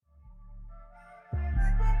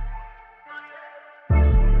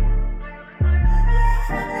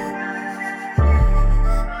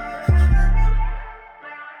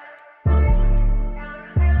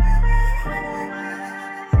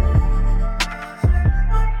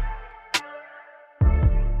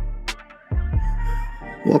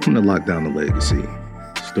Welcome to Lockdown the Legacy,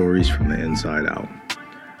 stories from the inside out.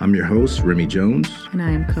 I'm your host, Remy Jones. And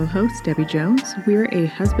I am co-host, Debbie Jones. We're a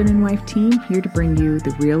husband and wife team here to bring you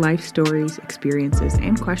the real-life stories, experiences,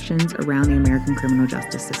 and questions around the American criminal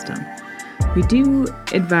justice system. We do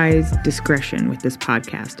advise discretion with this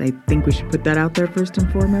podcast. I think we should put that out there first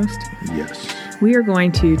and foremost. Yes. We are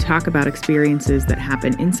going to talk about experiences that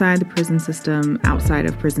happen inside the prison system, outside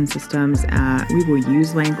of prison systems. We will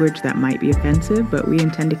use language that might be offensive, but we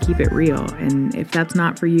intend to keep it real. And if that's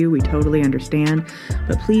not for you, we totally understand.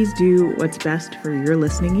 But please do what's best for your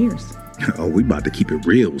listening ears. Oh, we about to keep it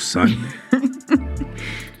real, son.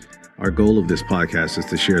 Our goal of this podcast is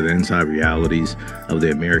to share the inside realities of the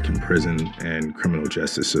American prison and criminal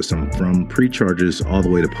justice system, from pre-charges all the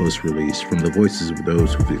way to post-release, from the voices of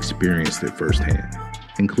those who've experienced it firsthand,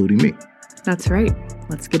 including me. That's right.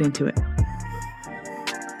 Let's get into it.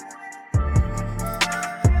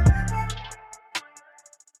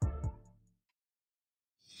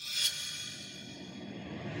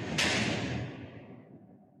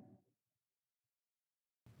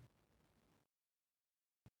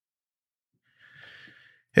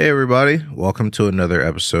 Hey everybody, welcome to another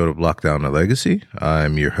episode of Lockdown the Legacy.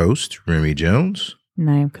 I'm your host, Remy Jones. And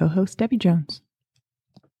I am co-host, Debbie Jones.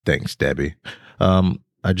 Thanks, Debbie.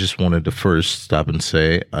 I just wanted to first stop and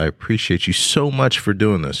say I appreciate you so much for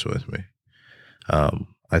doing this with me.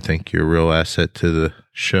 I think you're a real asset to the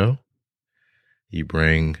show. You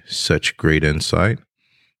bring such great insight,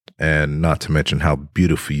 and not to mention how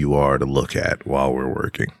beautiful you are to look at while we're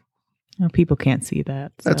working. Well, people can't see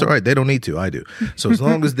that. So. That's all right. They don't need to. I do. So as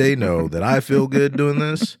long as they know that I feel good doing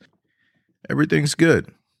this, everything's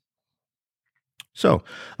good. So,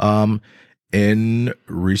 in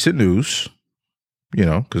recent news,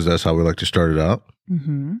 because that's how we like to start it out,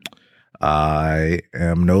 I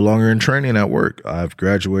am no longer in training at work. I've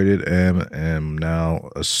graduated and am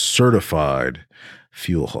now a certified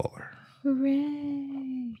fuel hauler.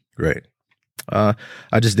 Hooray. Great. I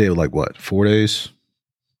just did 4 days?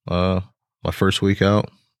 My first week out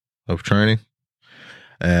of training,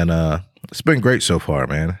 and it's been great so far,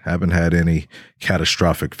 man. Haven't had any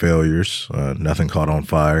catastrophic failures, nothing caught on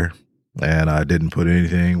fire, and I didn't put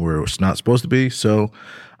anything where it was not supposed to be, so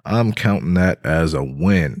I'm counting that as a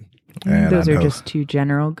win. And those are just two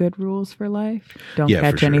general good rules for life. Don't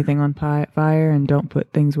catch anything on fire, and don't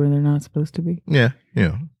put things where they're not supposed to be. Yeah.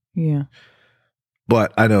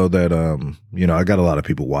 But I know that, I got a lot of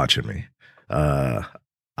people watching me.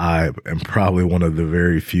 I am probably one of the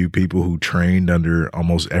very few people who trained under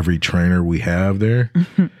almost every trainer we have there.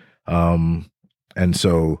 And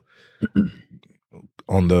so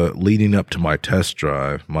on the leading up to my test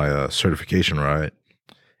drive, my certification ride,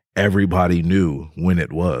 everybody knew when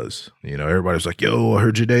it was. Everybody was like, yo, I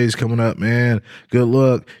heard your day's coming up, man. Good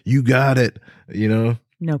luck. You got it.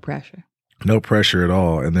 No pressure. No pressure at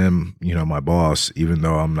all. And then, my boss, even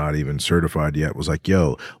though I'm not even certified yet, was like,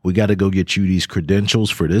 yo, we got to go get you these credentials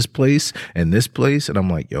for this place and this place. And I'm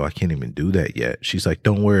like, yo, I can't even do that yet. She's like,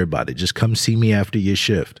 don't worry about it. Just come see me after your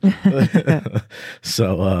shift.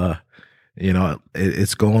 So,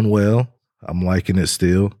 it's going well. I'm liking it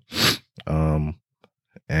still. And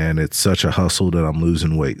it's such a hustle that I'm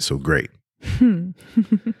losing weight. So great.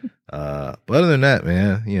 But other than that,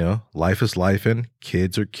 man, life is lifing.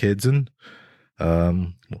 Kids are kidsing. I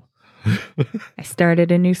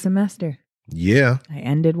started a new semester. Yeah. I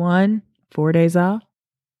ended one, 4 days off,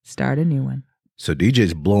 start a new one. So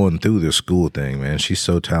DJ's blowing through this school thing, man. She's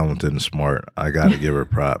so talented and smart. I got to give her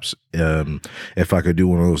props. If I could do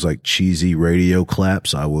one of those cheesy radio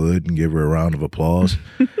claps, I would, and give her a round of applause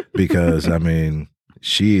because,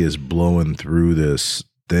 she is blowing through this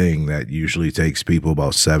thing that usually takes people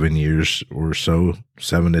about 7 years or so,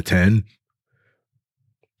 7 to 10.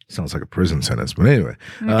 Sounds like a prison sentence, but anyway,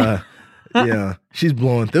 yeah, she's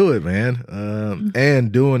blowing through it, man,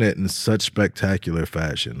 and doing it in such spectacular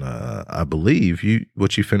fashion. I believe you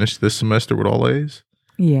finished this semester with all A's.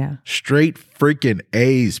 Yeah, straight freaking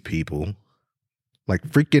A's, people, like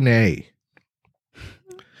freaking A.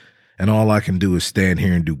 And all I can do is stand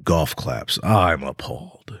here and do golf claps. I'm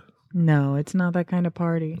appalled. No, it's not that kind of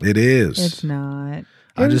party. It is. It's not.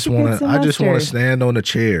 I just want to stand on a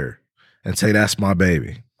chair and say that's my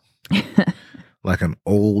baby. Like an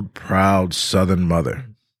old, proud Southern mother.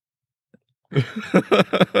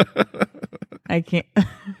 I can't.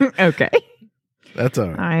 Okay. That's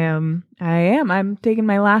all right. I am. I'm taking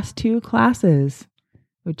my last 2 classes,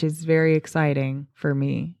 which is very exciting for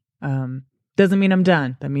me. Doesn't mean I'm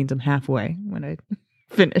done. That means I'm halfway when I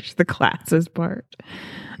finish the classes part.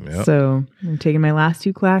 Yep. So I'm taking my last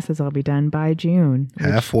 2 classes. I'll be done by June.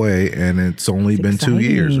 Halfway, and it's only been exciting. 2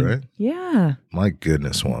 years, right? Yeah. My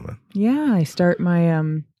goodness, woman. Yeah. I start my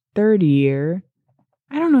 3rd year.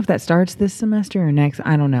 I don't know if that starts this semester or next.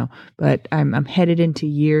 I don't know. But I'm headed into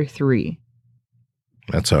year 3.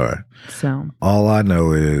 That's all right. So all I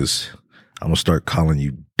know is I'm going to start calling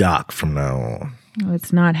you Doc from now on. well,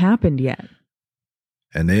 it's not happened yet.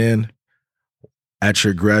 And then at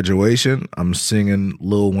your graduation, I'm singing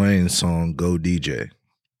Lil Wayne's song, Go DJ.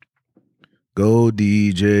 Go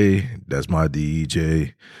DJ. That's my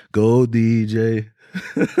DJ. Go DJ.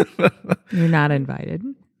 You're not invited.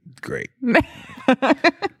 Great. I'll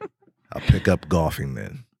pick up golfing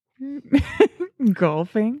then.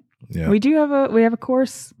 Golfing? Yeah. We have a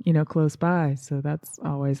course, close by, so that's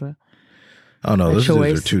always a Oh no, those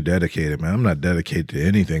choice. dudes are too dedicated, man. I'm not dedicated to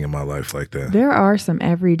anything in my life like that. There are some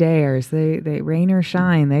everydayers. They rain or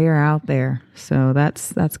shine, they are out there. So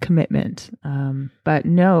that's commitment. But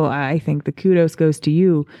no, I think the kudos goes to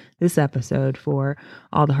you this episode for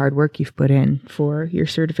all the hard work you've put in for your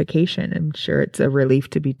certification. I'm sure it's a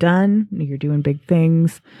relief to be done. You're doing big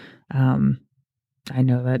things. I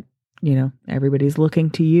know that, everybody's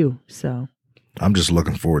looking to you. So I'm just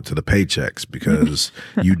looking forward to the paychecks because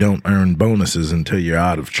you don't earn bonuses until you're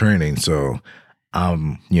out of training. So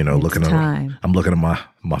I'm, looking at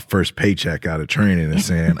my first paycheck out of training and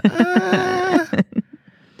saying, I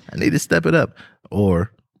need to step it up.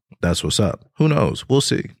 Or that's what's up. Who knows? We'll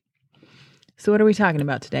see. So what are we talking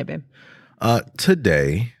about today, babe?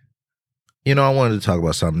 Today, I wanted to talk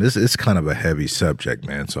about something. This is kind of a heavy subject,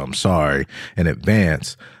 man. So I'm sorry in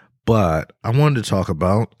advance, but I wanted to talk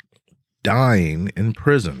about dying in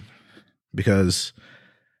prison, because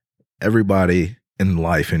everybody in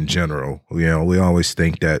life in general, we always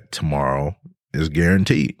think that tomorrow is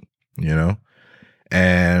guaranteed,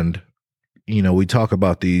 and, we talk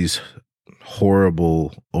about these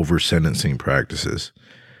horrible over sentencing practices.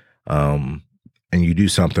 And you do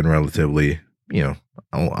something relatively, I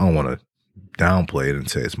don't want to downplay it and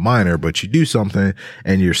say it's minor, but you do something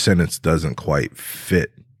and your sentence doesn't quite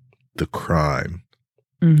fit the crime.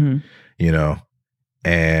 Mm-hmm.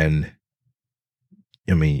 And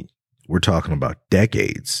I mean, we're talking about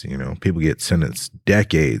decades, people get sentenced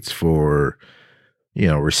decades for,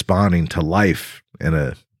 responding to life in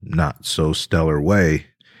a not so stellar way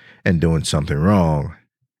and doing something wrong.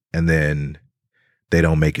 And then they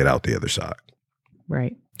don't make it out the other side.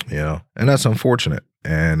 Right. And that's unfortunate.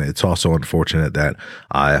 And it's also unfortunate that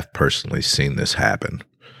I have personally seen this happen.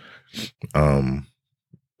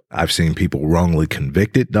 I've seen people wrongly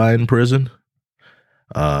convicted die in prison.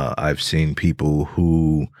 I've seen people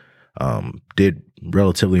who did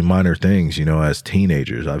relatively minor things, as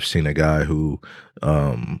teenagers. I've seen a guy who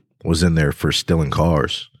was in there for stealing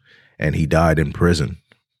cars, and he died in prison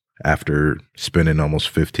after spending almost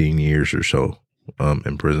 15 years or so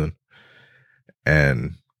in prison.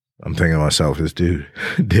 And I'm thinking to myself, this dude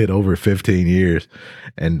did over 15 years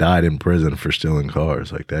and died in prison for stealing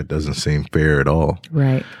cars. Like, that doesn't seem fair at all.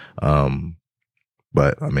 Right.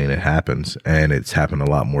 But I mean, it happens, and it's happened a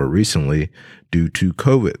lot more recently due to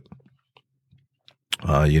COVID.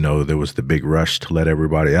 There was the big rush to let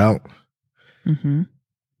everybody out. Mm-hmm.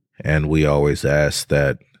 And we always ask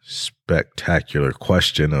that spectacular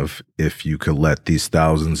question of if you could let these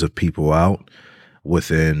thousands of people out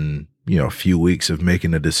within, a few weeks of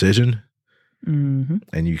making a decision, mm-hmm.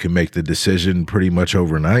 and you can make the decision pretty much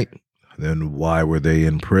overnight, then why were they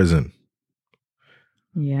in prison?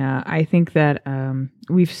 Yeah, I think that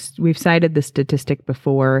we've cited the statistic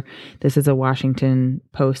before. This is a Washington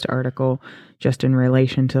Post article just in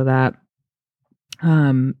relation to that.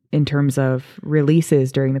 In terms of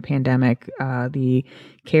releases during the pandemic, the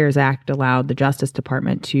CARES Act allowed the Justice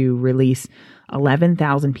Department to release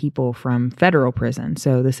 11,000 people from federal prison.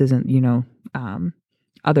 So this isn't,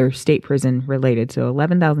 other state prison related. So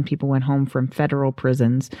 11,000 people went home from federal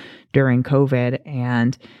prisons during COVID,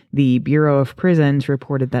 and the Bureau of Prisons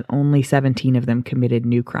reported that only 17 of them committed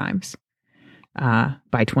new crimes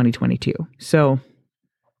by 2022. So,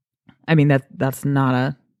 I mean, that's not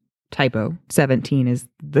a typo. 17 is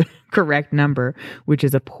the correct number, which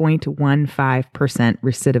is a 0.15%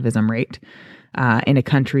 recidivism rate in a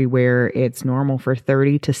country where it's normal for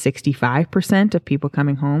 30 to 65% of people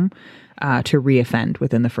coming home to reoffend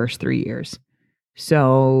within the first 3 years.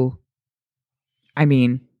 So, I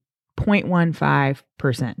mean,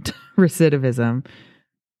 0.15% recidivism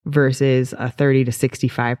versus a 30 to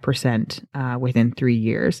 65% within 3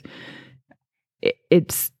 years.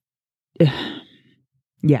 It's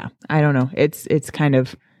yeah, I don't know. It's kind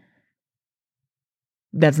of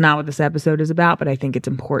That's not what this episode is about, but I think it's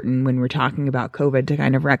important when we're talking about COVID to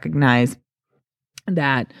kind of recognize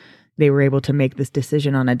that they were able to make this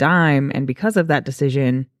decision on a dime. And because of that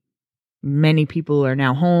decision, many people are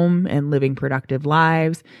now home and living productive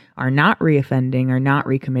lives, are not reoffending, are not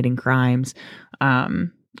recommitting crimes,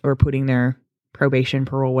 or putting their probation,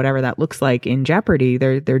 parole, whatever that looks like, in jeopardy.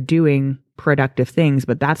 They're doing productive things,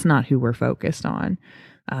 but that's not who we're focused on.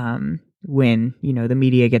 When, the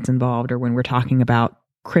media gets involved, or when we're talking about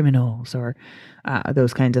criminals or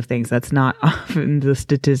those kinds of things, that's not often the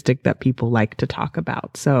statistic that people like to talk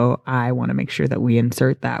about. So I want to make sure that we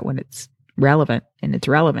insert that when it's relevant, and it's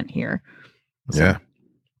relevant here. So.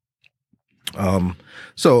 Yeah.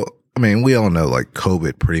 So, I mean, we all know like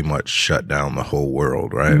COVID pretty much shut down the whole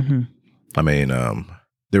world, right? Mm-hmm. I mean,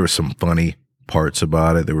 there were some funny parts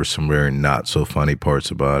about it. There were some very not so funny parts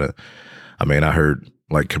about it. I mean, I heard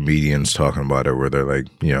like comedians talking about it where they're like,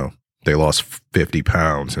 they lost 50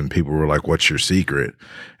 pounds and people were like, what's your secret?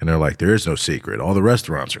 And they're like, there is no secret. All the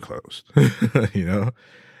restaurants are closed,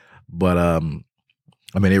 But, I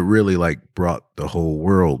mean, it really like brought the whole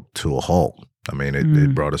world to a halt. I mean,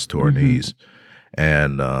 it brought us to our knees.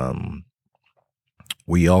 And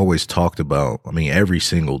we always talked about, I mean, every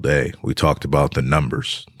single day we talked about the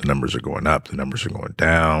numbers. The numbers are going up. The numbers are going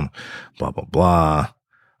down, blah, blah, blah.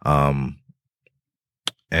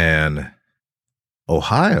 And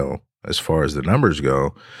Ohio, as far as the numbers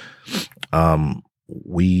go,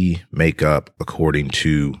 we make up, according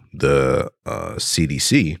to the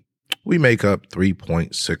CDC, we make up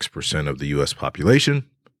 3.6% of the U.S. population,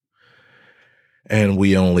 and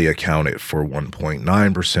we only accounted for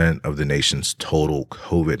 1.9% of the nation's total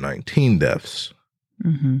COVID-19 deaths.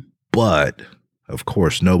 Mm-hmm. But, of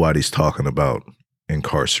course, nobody's talking about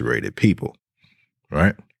incarcerated people,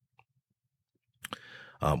 right?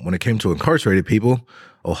 When it came to incarcerated people,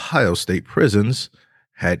 Ohio state prisons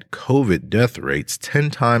had COVID death rates 10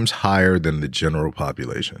 times higher than the general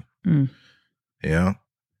population.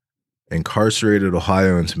 Incarcerated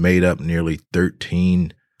Ohioans made up nearly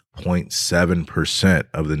 13.7%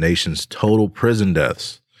 of the nation's total prison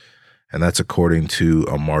deaths. And that's according to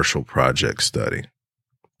a Marshall Project study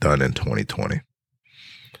done in 2020.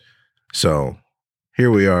 So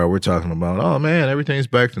here we are, we're talking about, oh man, everything's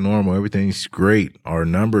back to normal. Everything's great. Our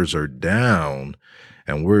numbers are down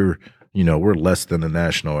and we're less than the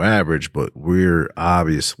national average, but we're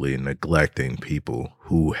obviously neglecting people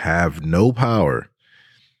who have no power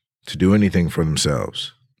to do anything for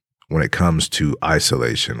themselves when it comes to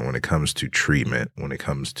isolation, when it comes to treatment, when it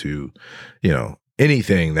comes to,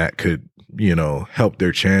 anything that could, help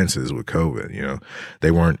their chances with COVID.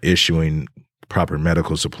 They weren't issuing proper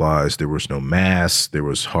medical supplies. There was no masks. There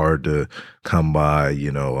was hard to come by,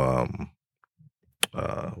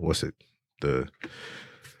 what's it? The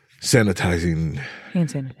sanitizing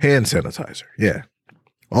hand sanitizer. Yeah.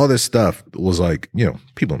 All this stuff was like,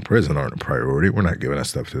 people in prison aren't a priority. We're not giving that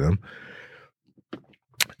stuff to them.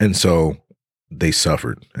 And so they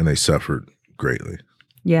suffered, and they suffered greatly.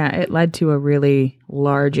 Yeah, it led to a really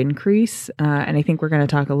large increase. And I think we're going to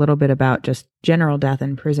talk a little bit about just general death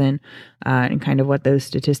in prison and kind of what those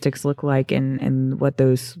statistics look like and what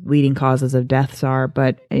those leading causes of deaths are.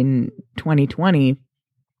 But in 2020,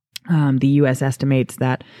 the U.S. estimates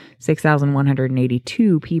that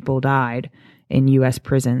 6,182 people died in U.S.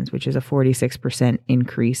 prisons, which is a 46%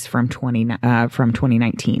 increase from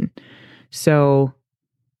 2019. So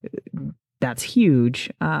that's huge,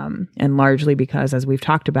 and largely because, as we've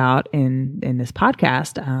talked about in this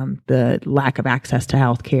podcast, the lack of access to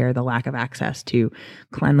healthcare, the lack of access to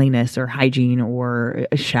cleanliness or hygiene or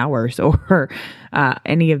showers or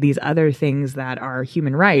any of these other things that are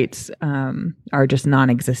human rights are just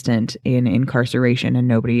non-existent in incarceration. And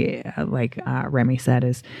nobody, like Remy said,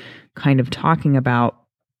 is kind of talking about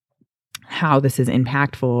how this is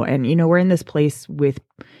impactful. And, we're in this place with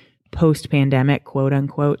post-pandemic, quote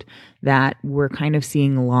unquote, that we're kind of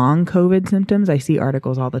seeing long COVID symptoms. I see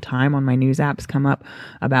articles all the time on my news apps come up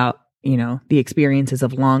about, the experiences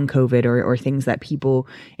of long COVID or things that people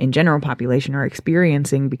in general population are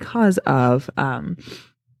experiencing because of COVID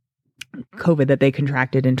that they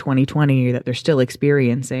contracted in 2020 or that they're still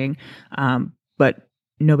experiencing. But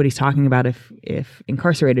nobody's talking about if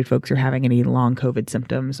incarcerated folks are having any long COVID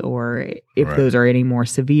symptoms or if those are any more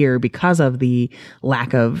severe because of the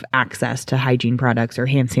lack of access to hygiene products or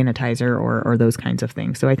hand sanitizer or those kinds of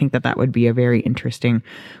things. So I think that would be a very interesting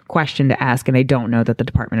question to ask. And I don't know that the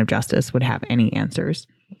Department of Justice would have any answers.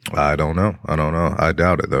 I don't know. I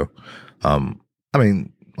doubt it though. I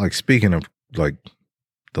mean, like speaking of like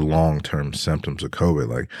the long-term symptoms of COVID.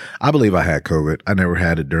 Like, I believe I had COVID. I never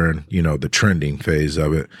had it during, the trending phase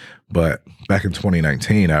of it. But back in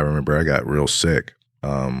 2019, I remember I got real sick.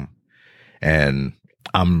 And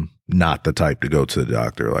I'm not the type to go to the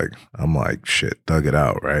doctor. Like, I'm like, shit, thug it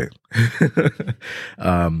out, right?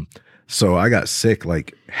 So I got sick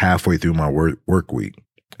like halfway through my work week,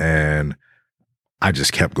 and I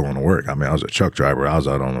just kept going to work. I mean, I was a truck driver. I was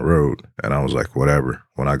out on the road, and I was like, whatever.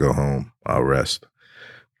 When I go home, I'll rest.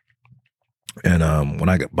 And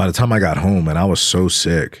by the time I got home, and I was so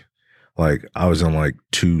sick, like I was in like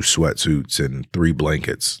 2 sweatsuits and 3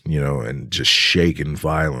 blankets, and just shaking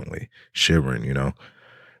violently, shivering, And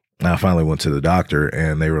I finally went to the doctor,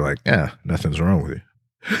 and they were like, yeah, nothing's wrong with you.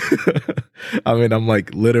 I mean, I'm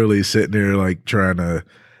like literally sitting there like trying to,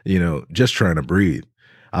 just trying to breathe.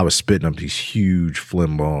 I was spitting up these huge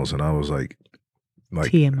phlegm balls, and I was like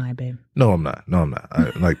TMI, babe. No, I'm not.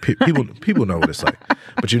 People know what it's like.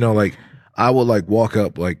 But like I would like walk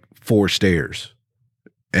up like 4 stairs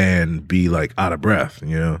and be like out of breath,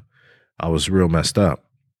 I was real messed up.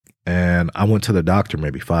 And I went to the doctor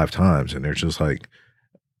maybe 5 times, and they're just like,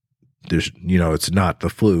 there's, it's not the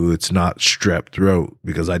flu, it's not strep throat,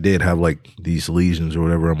 because I did have like these lesions or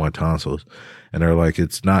whatever on my tonsils. And they're like,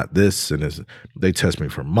 it's not this. And they test me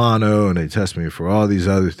for mono, and they test me for all these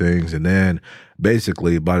other things. And then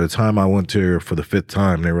basically by the time I went there for the 5th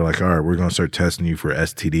time, they were like, all right, we're going to start testing you for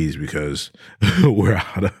STDs because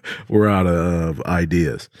we're out of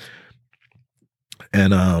ideas.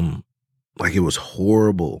 And, like, it was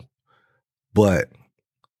horrible, but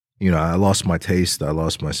I lost my taste. I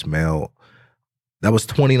lost my smell. That was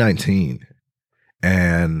 2019.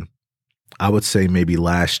 And I would say maybe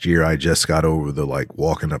last year I just got over the like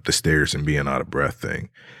walking up the stairs and being out of breath thing,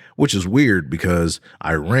 which is weird because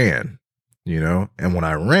I ran, and when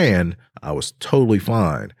I ran, I was totally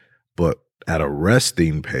fine. But at a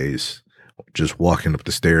resting pace, just walking up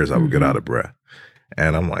the stairs, I would get out of breath.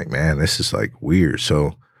 And I'm like, man, this is like weird.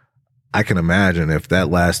 So I can imagine if that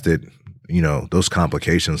lasted, those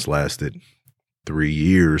complications lasted 3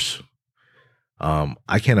 years.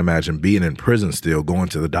 I can't imagine being in prison still, going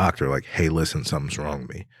to the doctor like, hey, listen, something's wrong with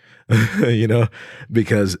me,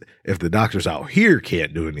 because if the doctors out here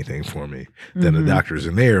can't do anything for me, then the doctors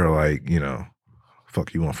in there are like,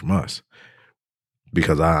 fuck you want from us?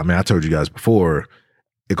 Because I told you guys before,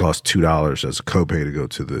 it costs $2 as a copay to go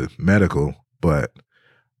to the medical, but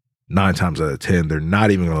 9 times out of 10, they're not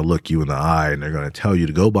even going to look you in the eye, and they're going to tell you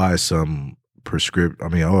to go buy some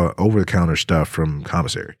over-the-counter stuff from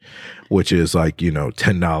commissary, which is like, $10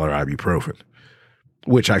 ibuprofen,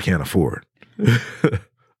 which I can't afford.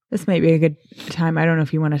 This might be a good time. I don't know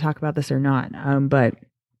if you want to talk about this or not, but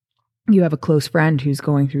you have a close friend who's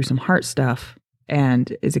going through some heart stuff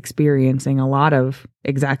and is experiencing a lot of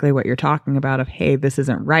exactly what you're talking about of, hey, this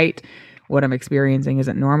isn't right. What I'm experiencing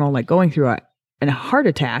isn't normal. Like going through a heart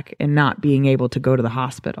attack and not being able to go to the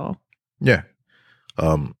hospital. Yeah.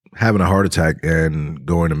 Having a heart attack and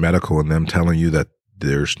going to medical and them telling you that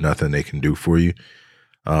there's nothing they can do for you.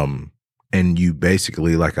 And you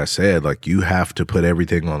basically, like I said, like you have to put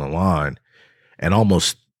everything on the line and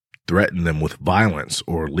almost threaten them with violence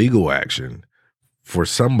or legal action for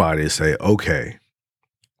somebody to say, okay,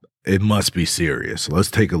 it must be serious.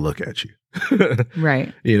 Let's take a look at you.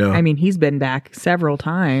 Right. I mean, he's been back several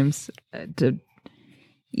times to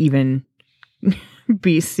even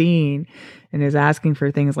be seen and is asking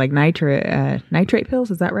for things like nitrate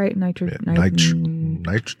pills. Is that right? Nitrites?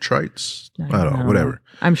 I don't know, whatever.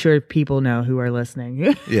 I'm sure people know who are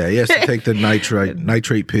listening. Yeah, he has to take the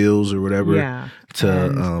nitrate pills or whatever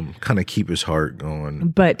to kind of keep his heart going.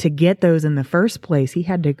 But to get those in the first place, he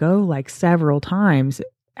had to go like several times,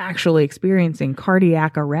 actually experiencing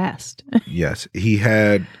cardiac arrest. Yes, he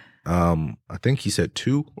had I think he said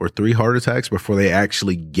 2 or 3 heart attacks before they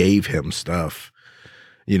actually gave him stuff,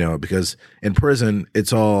 because in prison,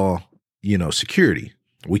 it's all, security.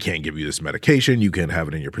 We can't give you this medication. You can't have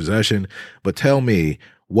it in your possession. But tell me,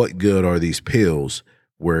 what good are these pills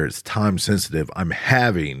where it's time sensitive? I'm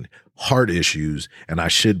having heart issues and I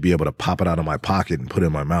should be able to pop it out of my pocket and put it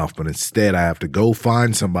in my mouth. But instead, I have to go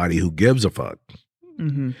find somebody who gives a fuck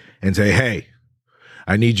and say, hey,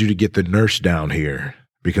 I need you to get the nurse down here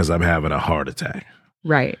because I'm having a heart attack.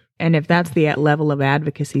 Right. And if that's the level of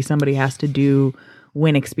advocacy somebody has to do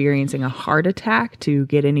when experiencing a heart attack to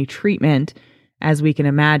get any treatment, as we can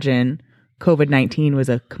imagine, COVID-19 was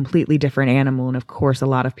a completely different animal. And of course, a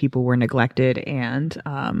lot of people were neglected and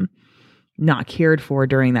not cared for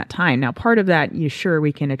during that time. Now, part of that,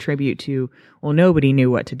 we can attribute to, well, nobody knew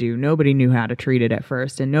what to do. Nobody knew how to treat it at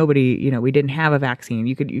first. And nobody, we didn't have a vaccine.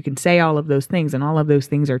 You can say all of those things, and all of those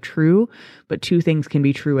things are true, but two things can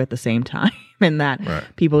be true at the same time. And that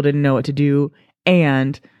people didn't know what to do,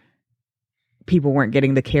 and people weren't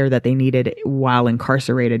getting the care that they needed while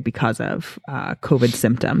incarcerated because of COVID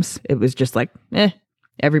symptoms. It was just like,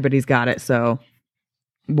 everybody's got it. So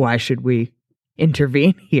why should we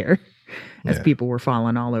intervene here? As people were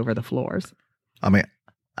falling all over the floors. I mean,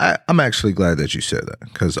 I'm actually glad that you said that,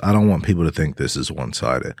 because I don't want people to think this is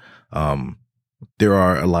one-sided. There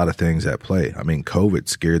are a lot of things at play. I mean, COVID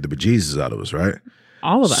scared the bejesus out of us, right?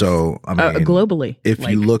 All of us. So, I mean, globally. If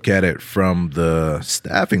you look at it from the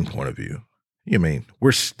staffing point of view,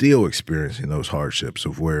 we're still experiencing those hardships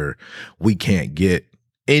of where we can't get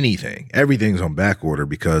anything. Everything's on back order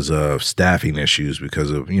because of staffing issues,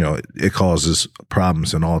 because of, it causes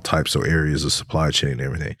problems in all types of areas of supply chain and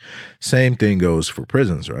everything. Same thing goes for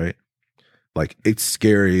prisons, right? Like, it's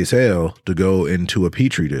scary as hell to go into a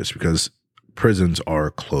petri dish because prisons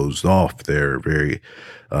are closed off. They're very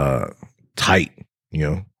tight,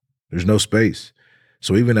 there's no space.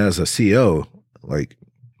 So even as a CO, like,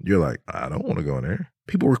 you're like, I don't want to go in there.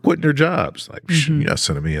 People were quitting their jobs. Like, you're not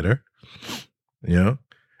sending me in there,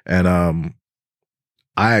 And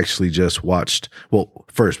I actually just watched, well,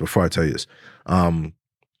 first, before I tell you this, when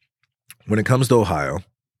it comes to Ohio,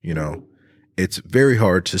 it's very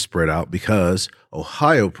hard to spread out because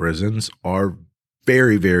Ohio prisons are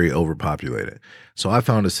very, very overpopulated. So I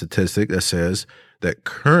found a statistic that says that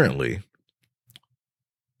currently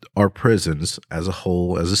our prisons as a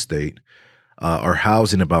whole, as a state, are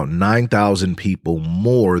housing about 9,000 people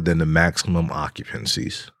more than the maximum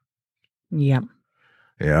occupancies. Yep.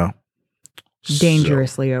 Yeah.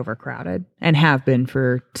 Dangerously overcrowded, and have been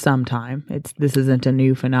for some time. This isn't a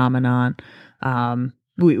new phenomenon.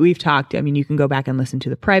 We've talked, you can go back and listen to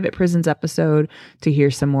the private prisons episode to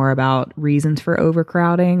hear some more about reasons for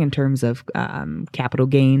overcrowding in terms of capital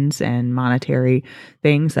gains and monetary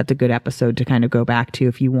things. That's a good episode to kind of go back to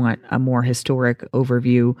if you want a more historic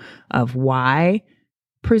overview of why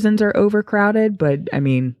prisons are overcrowded. But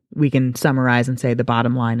we can summarize and say the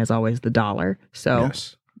bottom line is always the dollar. So,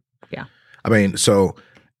 yes. Yeah. So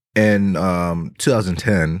in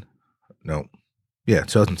 2010,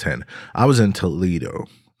 2010, I was in Toledo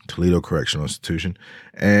Correctional Institution,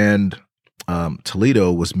 and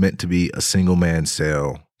Toledo was meant to be a single man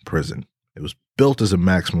cell prison. It was built as a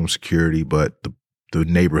maximum security, but the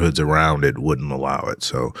neighborhoods around it wouldn't allow it.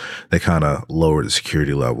 So they kind of lowered the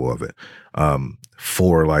security level of it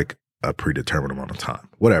for like a predetermined amount of time,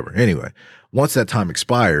 whatever. Anyway, once that time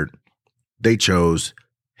expired, they chose,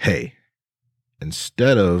 hey,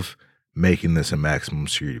 instead of making this a maximum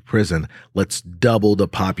security prison, let's double the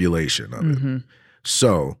population of it.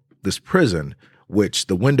 So this prison, which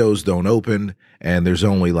the windows don't open, and there's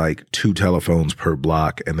only like 2 telephones per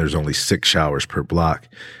block, and there's only 6 showers per block,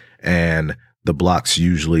 and the blocks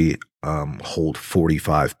usually hold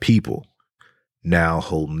 45 people, now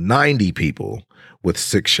hold 90 people with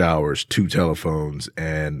 6 showers, 2 telephones,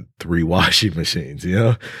 and 3 washing machines,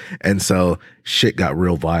 And so shit got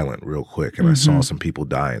real violent real quick, and I saw some people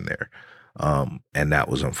dying there. And that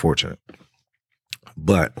was unfortunate.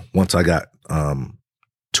 But once I got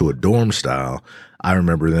to a dorm style, I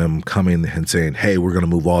remember them coming and saying, hey, we're going to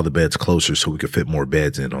move all the beds closer so we could fit more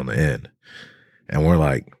beds in on the end. And we're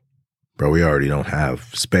like, bro, we already don't have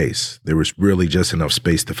space. There was really just enough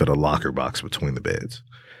space to fit a locker box between the beds.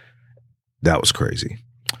 That was crazy.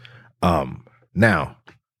 Now,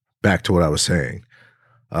 back to what I was saying.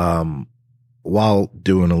 While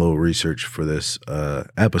doing a little research for this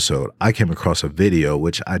episode, I came across a video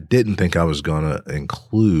which I didn't think I was going to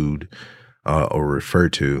include or refer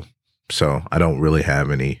to. So I don't really have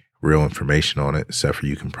any real information on it, except for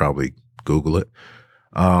you can probably Google it.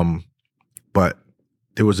 But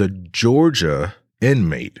there was a Georgia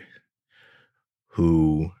inmate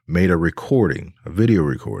who made a video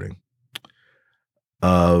recording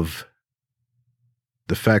of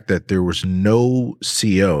the fact that there was no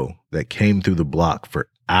CO that came through the block for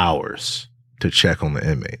hours to check on the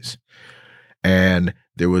inmates. And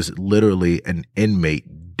there was literally an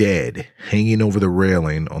inmate dead hanging over the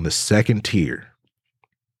railing on the second tier.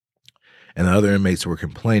 And the other inmates were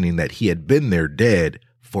complaining that he had been there dead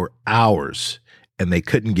for hours and they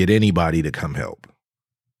couldn't get anybody to come help.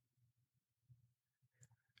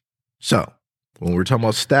 So when we're talking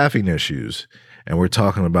about staffing issues and we're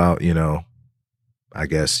talking about, I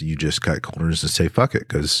guess you just cut corners and say, fuck it.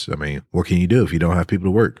 Because, what can you do if you don't have people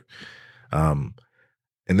to work?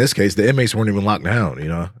 in this case, the inmates weren't even locked down. You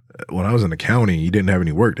know, when I was in the county, you didn't have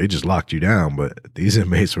any work; they just locked you down. But these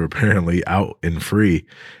inmates were apparently out and free,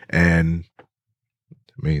 and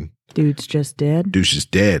I mean, dude's just dead. Dude's just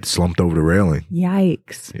dead, slumped over the railing.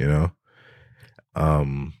 Yikes! You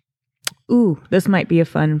know. Ooh, this might be a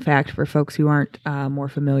fun fact for folks who aren't more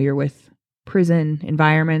familiar with prison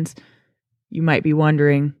environments. You might be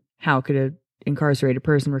wondering, how could an incarcerated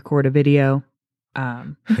person record a video?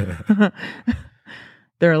 There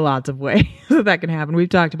are lots of ways that can happen. We've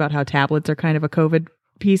talked about how tablets are kind of a COVID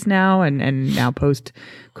piece now, and now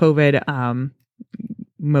post-COVID,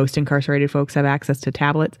 most incarcerated folks have access to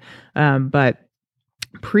tablets. But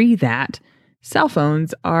pre that, cell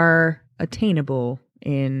phones are attainable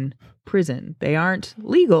in prison. They aren't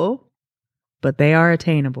legal, but they are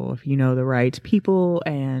attainable if you know the right people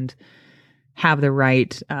and have the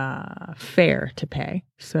right fare to pay.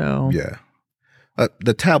 So yeah,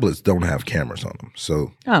 the tablets don't have cameras on them.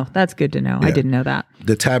 So that's good to know. Yeah. I didn't know that.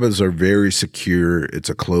 The tablets are very secure. It's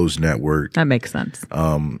a closed network. That makes sense.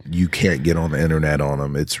 You can't get on the internet on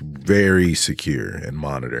them. It's very secure and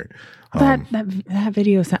monitored. That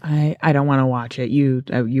video, I don't want to watch it. You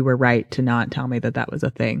were right to not tell me that was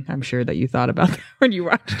a thing. I'm sure that you thought about that when you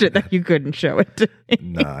watched it, that you couldn't show it to me.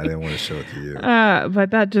 No, I didn't want to show it to you.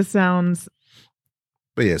 But that just sounds.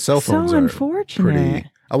 But yeah, cell phones so are unfortunate.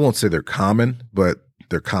 Pretty. I won't say they're common, but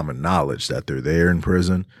they're common knowledge that they're there in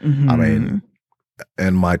prison. Mm-hmm. I mean,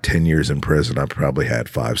 in my 10 years in prison, I probably had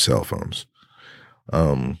 5 cell phones.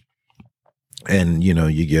 And you know,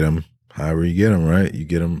 you get them however you get them, right? You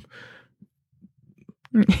get them.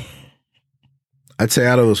 I'd say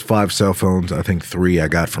out of those 5 cell phones, I think 3 I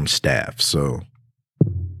got from staff. So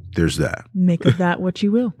there's that. Make of that what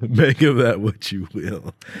you will. Make of that what you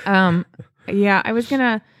will. Yeah, I was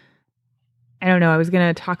going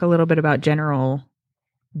to talk a little bit about general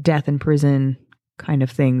death in prison kind of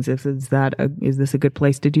things. Is this a good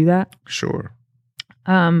place to do that? Sure.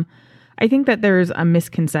 I think that there's a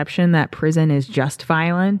misconception that prison is just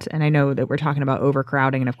violent. And I know that we're talking about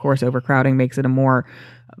overcrowding. And of course, overcrowding makes it a more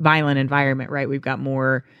violent environment, right? We've got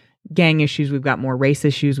more gang issues. We've got more race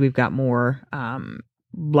issues. We've got more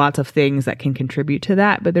lots of things that can contribute to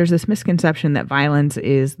that. But there's this misconception that violence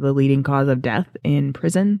is the leading cause of death in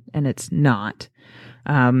prison. And it's not.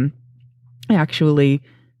 Actually,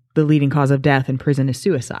 the leading cause of death in prison is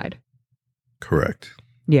suicide. Correct.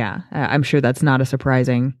 Yeah. I'm sure that's not a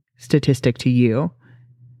surprising statistic to you.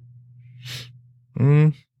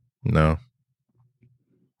 No.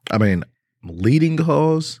 I mean, leading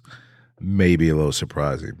cause may be a little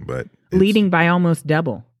surprising, but leading by almost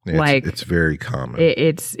double. It's very common.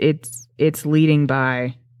 It's leading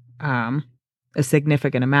by a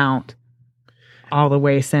significant amount all the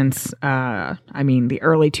way since the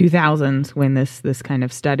early 2000s when this kind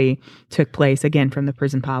of study took place, again from the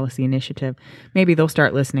Prison Policy Initiative. Maybe they'll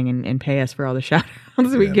start listening and pay us for all the shout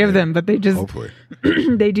outs we give them, but they just hopefully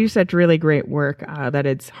they do such really great work that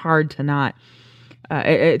it's hard to not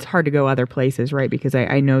it's hard to go other places, right? Because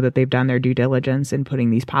I know that they've done their due diligence in putting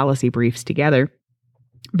these policy briefs together.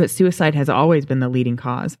 But suicide has always been the leading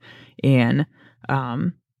cause in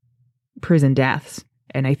prison deaths.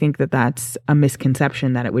 And I think that that's a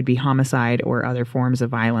misconception that it would be homicide or other forms of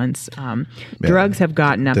violence. Drugs have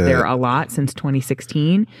gotten up there a lot since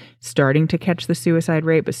 2016, starting to catch the suicide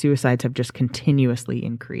rate, but suicides have just continuously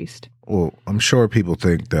increased. Well, I'm sure people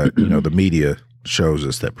think that, the media shows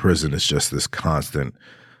us that prison is just this constant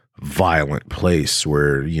violent place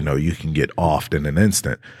where, you can get offed in an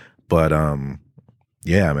instant. But,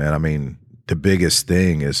 yeah, man, I mean, the biggest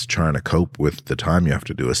thing is trying to cope with the time you have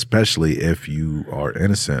to do, especially if you are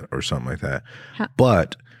innocent or something like that.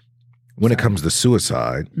 But when it comes to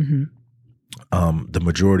suicide, the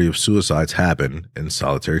majority of suicides happen in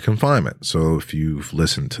solitary confinement. So if you've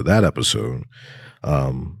listened to that episode,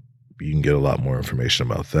 you can get a lot more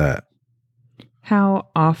information about that. How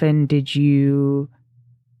often did you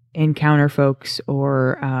encounter folks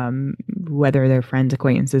or whether they're friends,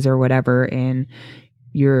 acquaintances, or whatever in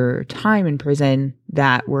your time in prison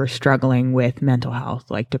that were struggling with mental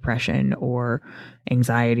health, like depression or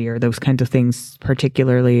anxiety or those kinds of things,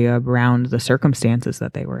 particularly around the circumstances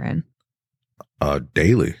that they were in?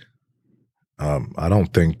 Daily. I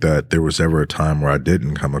don't think that there was ever a time where I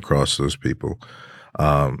didn't come across those people.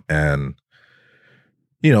 And,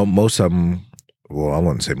 most of them, well, I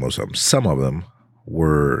wouldn't say most of them, some of them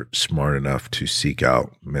were smart enough to seek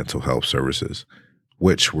out mental health services,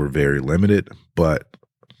 which were very limited. But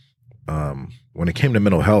when it came to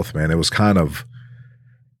mental health, man, it was kind of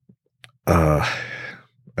a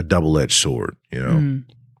double-edged sword,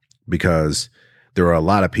 because there are a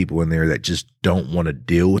lot of people in there that just don't want to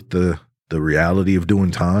deal with the the reality of doing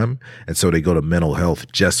time. And so they go to mental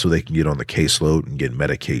health just so they can get on the caseload and get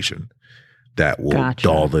medication that will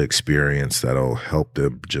dull the experience, that'll help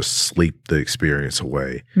them just sleep the experience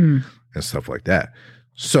away and stuff like that.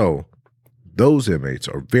 So those inmates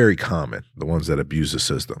are very common, the ones that abuse the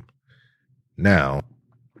system. Now,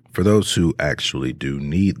 for those who actually do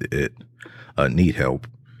need help,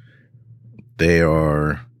 they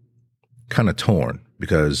are kind of torn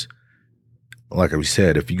because, like we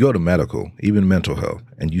said, if you go to medical, even mental health,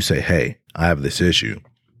 and you say, hey, I have this issue,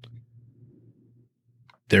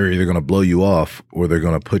 they're either going to blow you off or they're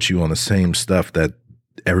going to put you on the same stuff that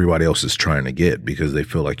everybody else is trying to get because they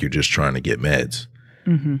feel like you're just trying to get meds.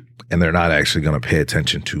 Mm-hmm. And they're not actually going to pay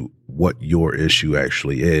attention to what your issue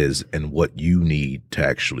actually is and what you need to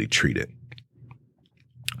actually treat it.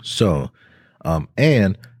 So,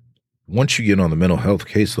 and once you get on the mental health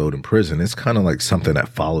caseload in prison, it's kind of like something that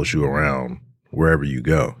follows you around wherever you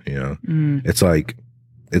go, you know? It's like,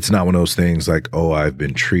 it's not one of those things like, oh, I've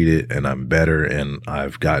been treated and I'm better and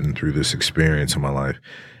I've gotten through this experience in my life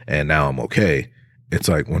and now I'm okay. It's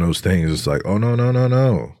like one of those things, it's like, oh,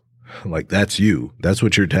 no. Like, that's you. That's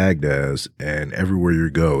what you're tagged as, and everywhere you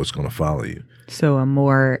go, it's going to follow you. So a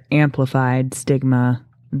more amplified stigma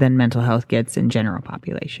than mental health gets in general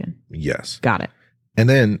population. Yes. Got it. And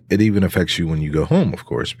then it even affects you when you go home, of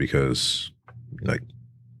course, because, like,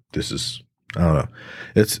 this is, I don't know.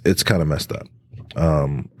 It's kind of messed up.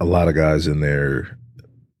 A lot of guys in there,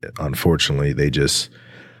 unfortunately,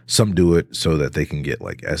 some do it so that they can get,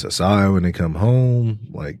 like, SSI when they come home.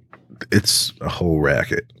 Like, it's a whole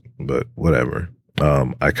racket. But whatever.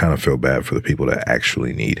 I kind of feel bad for the people that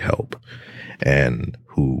actually need help and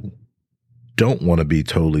who don't want to be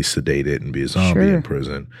totally sedated and be a zombie in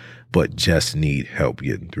prison, but just need help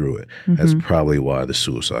getting through it. Mm-hmm. That's probably why the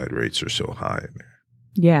suicide rates are so high in there.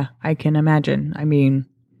 Yeah, I can imagine. I mean,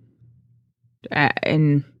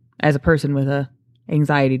 and as a person with a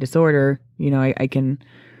anxiety disorder, you know, I can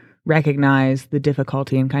recognize the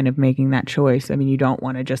difficulty in kind of making that choice. I mean, you don't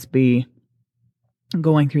want to just be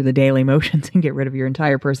going through the daily motions and get rid of your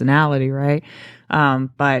entire personality, right?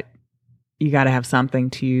 But you got to have something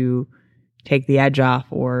to take the edge off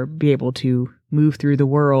or be able to move through the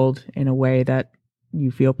world in a way that you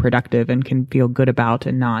feel productive and can feel good about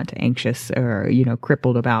and not anxious or, you know,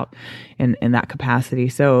 crippled about in that capacity.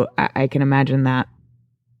 So I can imagine that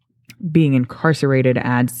being incarcerated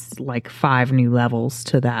adds like 5 new levels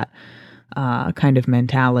to that kind of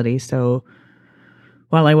mentality. So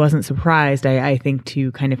while I wasn't surprised, I think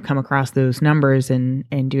to kind of come across those numbers and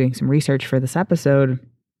doing some research for this episode,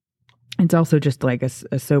 it's also just like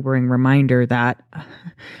a sobering reminder that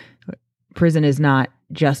prison is not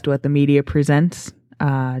just what the media presents.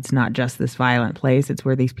 It's not just this violent place. It's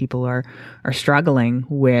where these people are struggling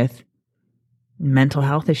with mental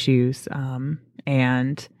health issues,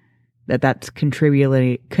 and that's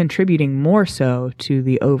contributing more so to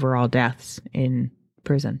the overall deaths in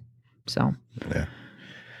prison. So yeah.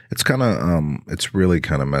 It's kind of, it's really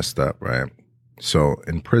kind of messed up, right? So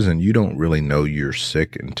in prison, you don't really know you're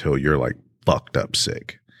sick until you're like fucked up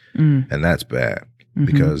sick. And that's bad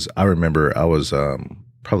because I remember I was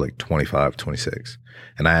probably like 25, 26,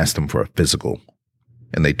 and I asked them for a physical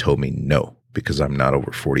and they told me no, because I'm not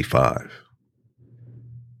over 45.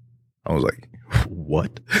 I was like,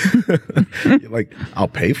 what? Like, I'll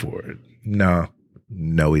pay for it. No,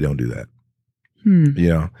 we don't do that. You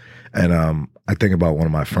know? And I think about one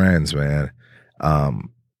of my friends, man.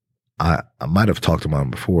 I might have talked about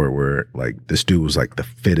him before, where like this dude was like the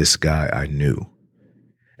fittest guy I knew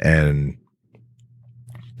and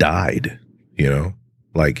died, you know,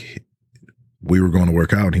 like we were going to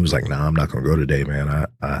work out and he was like, nah, I'm not going to go today, man.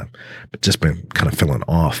 I've just been kind of feeling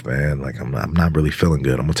off, man. Like I'm not really feeling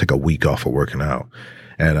good. I'm going to take a week off of working out.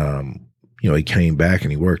 And, you know, he came back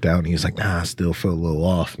and he worked out and he was like, nah, I still feel a little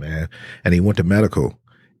off, man. And he went to medical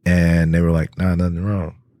and they were like, nah, nothing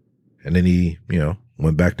wrong. And then he, you know,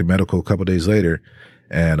 went back to medical a couple of days later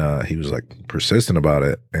and he was like persistent about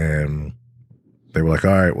it. And they were like,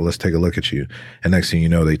 all right, well, let's take a look at you. And next thing you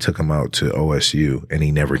know, they took him out to OSU and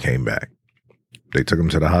he never came back. They took him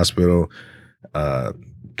to the hospital.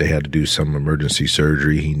 They had to do some emergency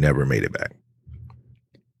surgery. He never made it back.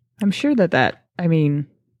 I'm sure that, I mean,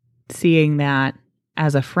 seeing that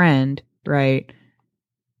as a friend, right,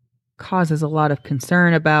 causes a lot of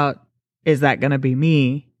concern about, is that going to be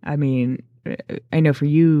me? I mean, I know for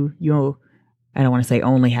you, I don't want to say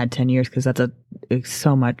only had 10 years because it's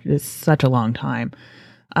such a long time.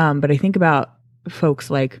 But I think about folks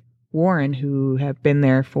like Warren who have been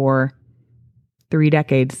there for 3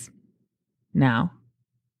 decades now.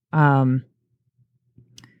 I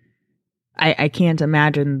can't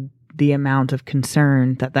imagine the amount of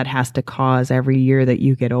concern that has to cause every year that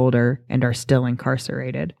you get older and are still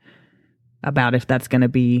incarcerated, about if that's going to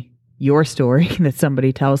be your story that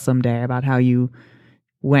somebody tells someday about how you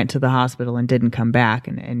went to the hospital and didn't come back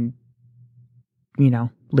and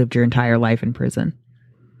lived your entire life in prison.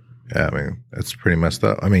 Yeah, I mean, that's pretty messed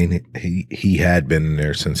up. I mean, he had been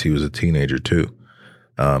there since he was a teenager too,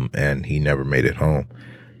 and he never made it home.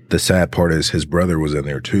 The sad part is his brother was in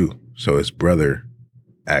there too. So his brother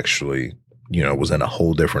actually, was in a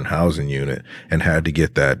whole different housing unit and had to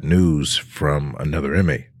get that news from another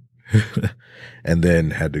inmate and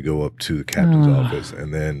then had to go up to the captain's office.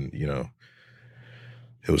 And then,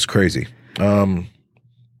 it was crazy.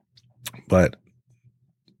 But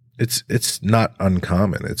it's not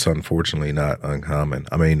uncommon. It's unfortunately not uncommon.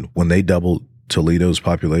 I mean, when they doubled Toledo's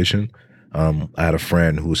population, I had a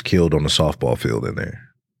friend who was killed on the softball field in there.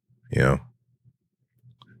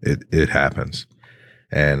 It happens.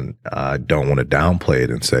 And I don't want to downplay it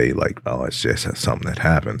and say like, oh, it's just something that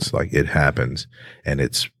happens. Like, it happens and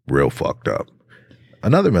it's real fucked up.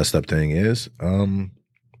 Another messed up thing is,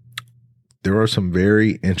 there are some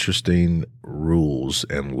very interesting rules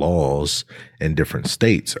and laws in different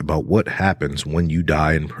states about what happens when you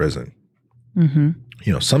die in prison.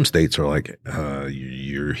 Mm-hmm. Some states are like,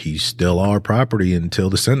 he's still our property until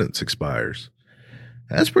the sentence expires.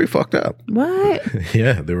 That's pretty fucked up. What?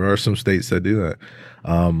 Yeah, there are some states that do that.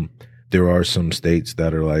 There are some states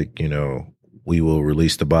that are like, we will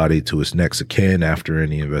release the body to its next of kin after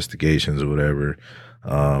any investigations or whatever.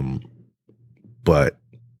 But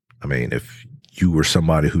I mean, if you were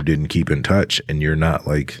somebody who didn't keep in touch and you're not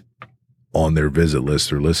like on their visit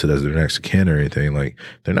list or listed as their next of kin or anything, like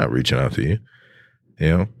they're not reaching out to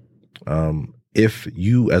you, if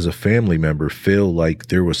you as a family member feel like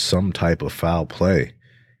there was some type of foul play,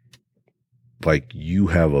 like you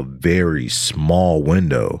have a very small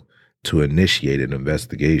window to initiate an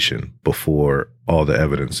investigation before all the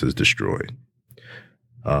evidence is destroyed.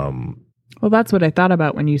 Well, that's what I thought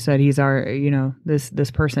about when you said he's our,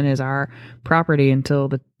 this person is our property until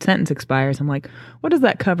the sentence expires. I'm like, what does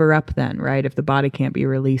that cover up then, right? If the body can't be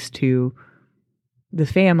released to the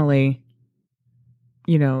family,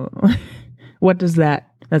 what does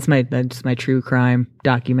that? That's my true crime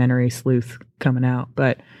documentary sleuth coming out,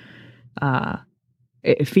 but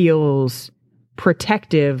it feels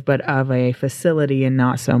protective, but of a facility and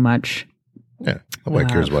not so much. Yeah, nobody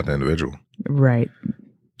cares about the individual, right?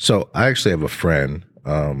 So I actually have a friend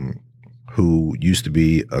who used to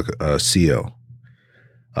be a CO.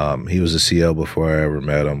 He was a CO before I ever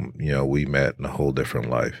met him. We met in a whole different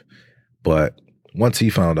life. But once he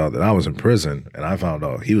found out that I was in prison and I found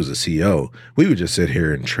out he was a CO, we would just sit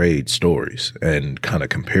here and trade stories and kind of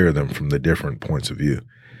compare them from the different points of view.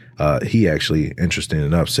 He actually, interesting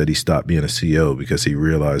enough, said he stopped being a CO because he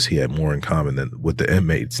realized he had more in common with the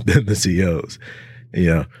inmates than the COs.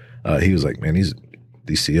 He was like, man,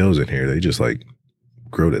 these COs in here, they just like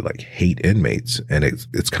grow to like hate inmates, and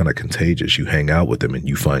it's kind of contagious. You hang out with them and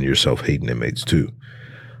you find yourself hating inmates too.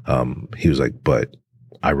 He was like, but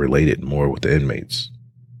I related more with the inmates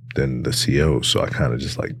than the COs, so I kind of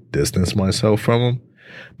just like distanced myself from them.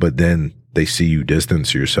 But then they see you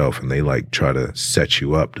distance yourself and they like try to set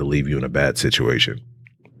you up to leave you in a bad situation.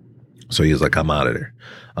 So he was like, I'm out of there.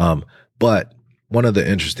 But one of the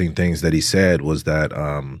interesting things that he said was that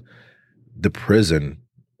the prison,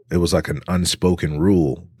 it was like an unspoken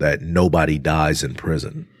rule that nobody dies in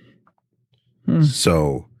prison.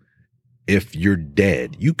 So if you're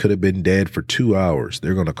dead, you could have been dead for 2 hours.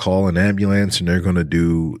 They're going to call an ambulance and they're going to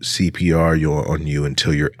do CPR on you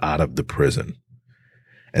until you're out of the prison.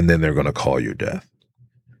 And then they're going to call your death.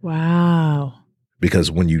 Wow. Because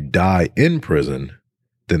when you die in prison,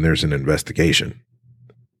 then there's an investigation.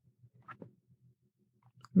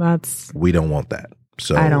 We don't want that.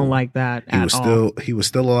 So I don't like that at all. He was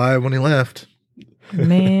still alive when he left.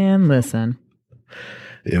 Man, listen.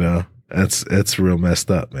 That's real messed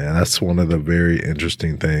up, man. That's one of the very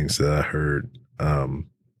interesting things that I heard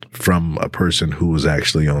from a person who was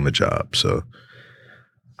actually on the job. So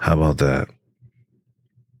how about that?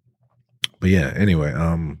 But yeah, anyway,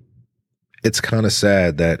 it's kind of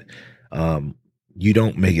sad that you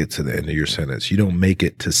don't make it to the end of your sentence. You don't make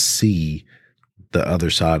it to see the other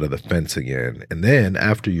side of the fence again. And then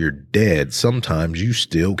after you're dead, sometimes you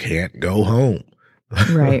still can't go home.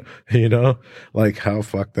 Right. Like how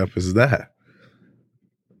fucked up is that?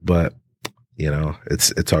 But,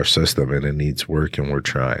 it's our system and it needs work and we're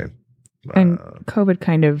trying. And COVID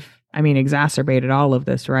kind of, exacerbated all of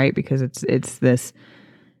this, right? Because it's this,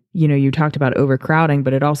 you talked about overcrowding,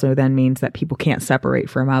 but it also then means that people can't separate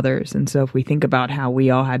from others. And so if we think about how we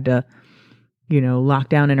all had to, locked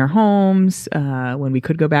down in our homes. When we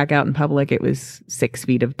could go back out in public, it was 6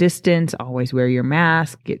 feet of distance, always wear your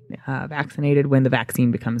mask, get vaccinated when the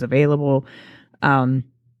vaccine becomes available. None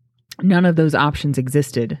of those options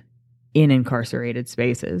existed in incarcerated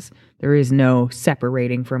spaces. There is no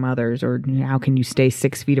separating from others, or how can you stay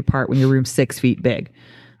 6 feet apart when your room's 6 feet big?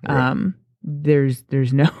 Right. There's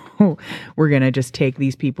no, we're going to just take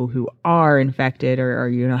these people who are infected or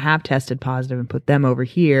have tested positive and put them over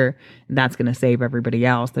here. And that's going to save everybody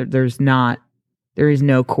else. There is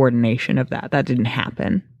no coordination of that. That didn't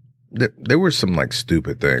happen. There were some like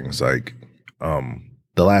stupid things. Like,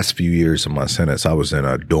 the last few years of my sentence, I was in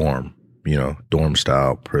a dorm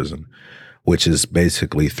style prison, which is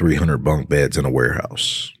basically 300 bunk beds in a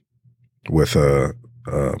warehouse with a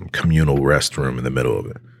communal restroom in the middle of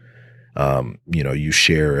it. You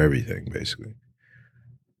share everything basically.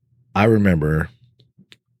 I remember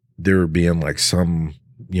there being like some,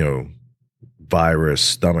 virus,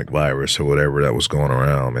 stomach virus or whatever that was going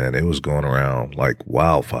around, man. It was going around like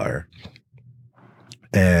wildfire.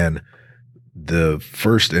 And the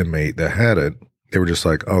first inmate that had it, they were just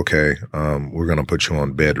like, okay, we're going to put you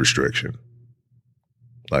on bed restriction.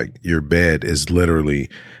 Like your bed is literally,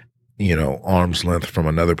 arm's length from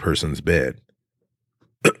another person's bed.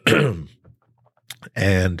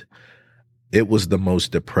 And it was the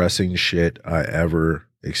most depressing shit I ever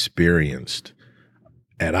experienced.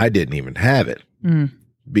 And I didn't even have it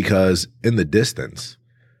because in the distance,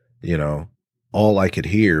 all I could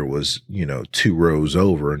hear was, 2 rows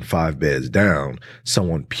over and 5 beds down,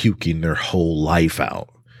 someone puking their whole life out,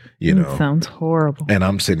 Sounds horrible. And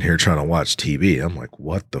I'm sitting here trying to watch TV. I'm like,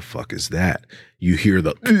 what the fuck is that? You hear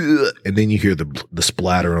the, and then you hear the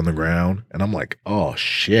splatter on the ground. And I'm like, oh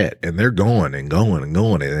shit. And they're going and going and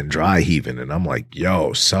going and then dry heaving. And I'm like,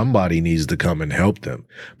 yo, somebody needs to come and help them.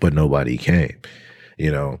 But nobody came,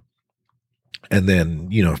 And then,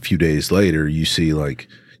 a few days later, you see like,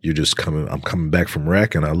 I'm coming back from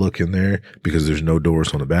rec and I look in there because there's no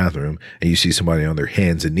doors on the bathroom and you see somebody on their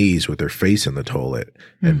hands and knees with their face in the toilet.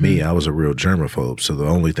 And me, I was a real germaphobe. So the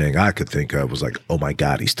only thing I could think of was like, oh my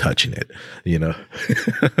God, he's touching it,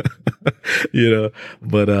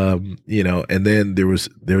 but, and then there was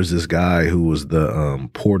this guy who was the,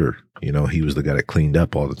 porter, he was the guy that cleaned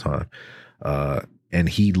up all the time. And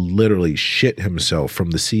he literally shit himself from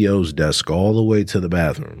the CO's desk all the way to the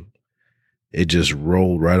bathroom. It just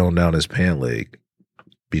rolled right on down his pant leg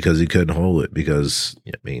because he couldn't hold it because,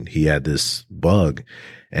 he had this bug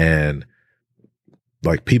and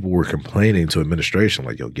like people were complaining to administration,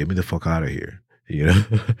 like, yo, get me the fuck out of here.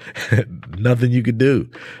 Nothing you could do.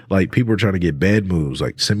 Like people were trying to get bed moves,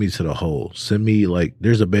 like send me to the hole, send me like,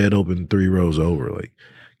 there's a bed open 3 rows over, like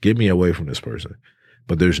get me away from this person.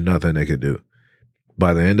 But there's nothing they could do.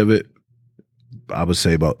 By the end of it, I would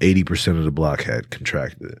say about 80% of the block had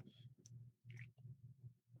contracted it.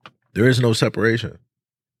 There is no separation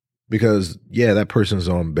because, yeah, that person's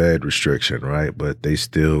on bed restriction, right? But they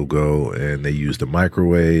still go and they use the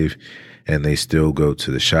microwave and they still go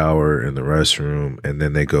to the shower and the restroom. And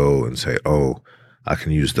then they go and say, oh, I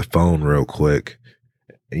can use the phone real quick,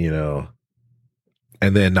 and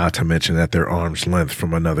then not to mention that they're arm's length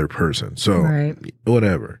from another person. So right.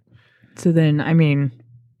 Whatever. So then,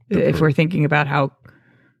 if we're thinking about how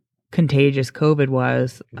contagious COVID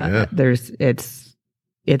was, yeah.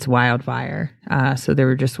 It's wildfire. So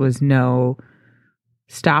there was no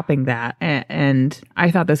stopping that. And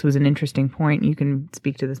I thought this was an interesting point. You can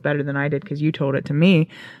speak to this better than I did because you told it to me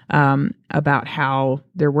about how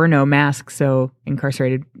there were no masks. So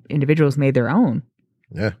incarcerated individuals made their own.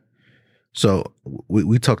 Yeah. So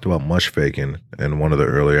we talked about mush faking in one of the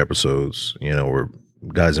earlier episodes, where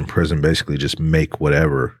guys in prison basically just make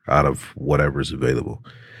whatever out of whatever's available.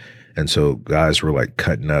 And so guys were like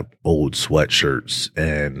cutting up old sweatshirts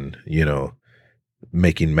and,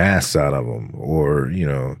 making masks out of them or,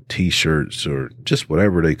 T-shirts or just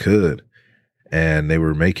whatever they could. And they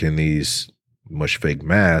were making these much fake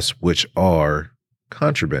masks, which are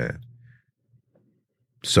contraband.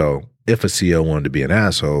 So if a CO wanted to be an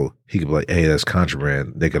asshole, he could be like, hey, that's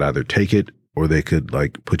contraband. They could either take it or they could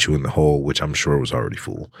like put you in the hole, which I'm sure was already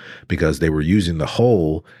full because they were using the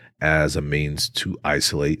hole as a means to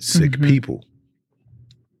isolate sick people.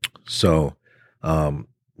 So,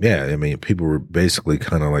 people were basically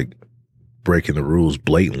kind of like breaking the rules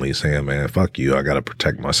blatantly saying, man, fuck you. I got to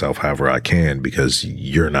protect myself however I can because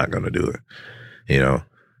you're not going to do it,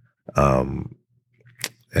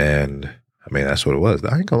 and that's what it was.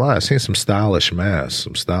 I ain't gonna lie. I seen some stylish masks,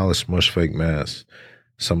 some stylish mush fake masks.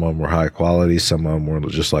 Some of them were high quality. Some of them were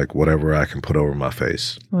just like whatever I can put over my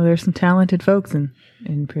face. Well, there's some talented folks in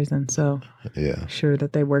prison, so Yeah. sure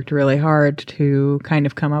that they worked really hard to kind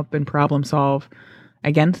of come up and problem solve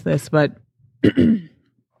against this. But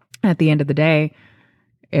at the end of the day,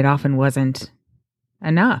 it often wasn't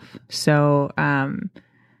enough. So,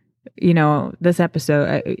 this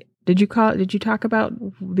episode, did you talk about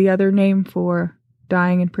the other name for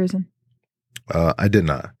dying in prison? I did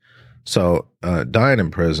not. So, dying in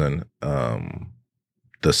prison,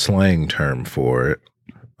 the slang term for it,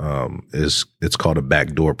 it's called a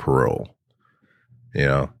backdoor parole.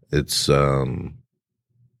 It's,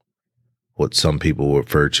 what some people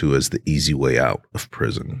refer to as the easy way out of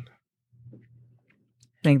prison. I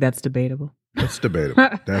think that's debatable. It's debatable.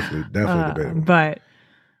 Definitely debatable. But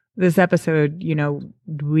this episode,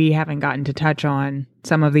 we haven't gotten to touch on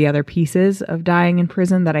some of the other pieces of dying in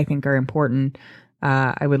prison that I think are important.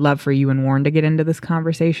 I would love for you and Warren to get into this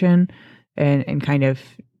conversation and kind of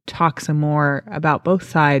talk some more about both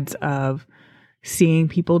sides of seeing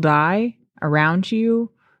people die around you.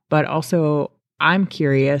 But also, I'm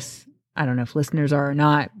curious, I don't know if listeners are or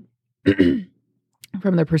not,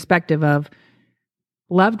 from the perspective of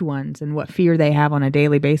loved ones and what fear they have on a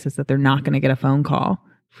daily basis that they're not going to get a phone call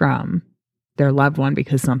from their loved one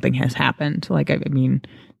because something has happened. Like, I mean,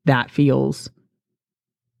 that feels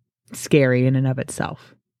scary in and of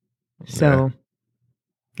itself. So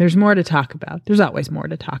there's more to talk about. There's always more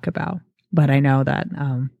to talk about. But I know that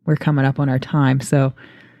we're coming up on our time. So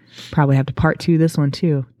probably have to part 2 this one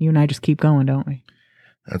too. You and I just keep going, don't we?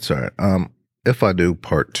 That's all right. If I do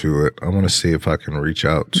part 2 it, I want to see if I can reach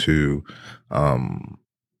out to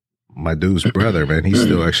my dude's brother, man. He's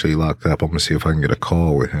still actually locked up. I'm going to see if I can get a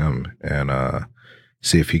call with him and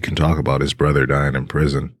see if he can talk about his brother dying in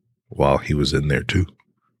prison while he was in there too.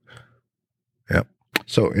 Yep.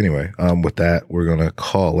 So anyway, with that, we're going to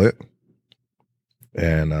call it.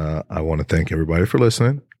 And I want to thank everybody for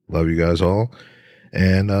listening. Love you guys all.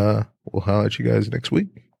 And we'll holler at you guys next week.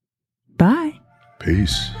 Bye.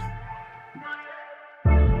 Peace.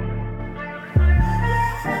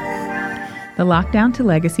 The Lockdown to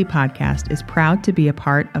Legacy podcast is proud to be a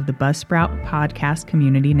part of the Buzzsprout Podcast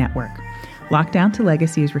Community Network. Lockdown to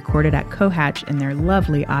Legacy is recorded at Cohatch in their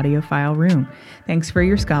lovely audiophile room. Thanks for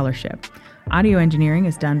your scholarship. Audio engineering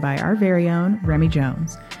is done by our very own Remy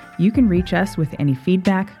Jones. You can reach us with any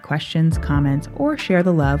feedback, questions, comments, or share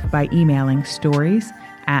the love by emailing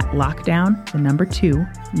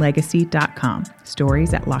stories@lockdown2legacy.com.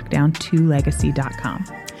 stories@lockdown2legacy.com.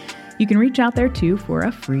 You can reach out there too for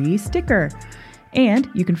a free sticker. And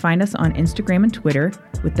you can find us on Instagram and Twitter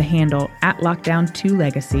with the handle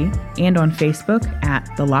 @Lockdown2Legacy and on Facebook at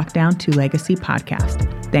the Lockdown to Legacy podcast.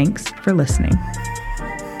 Thanks for listening.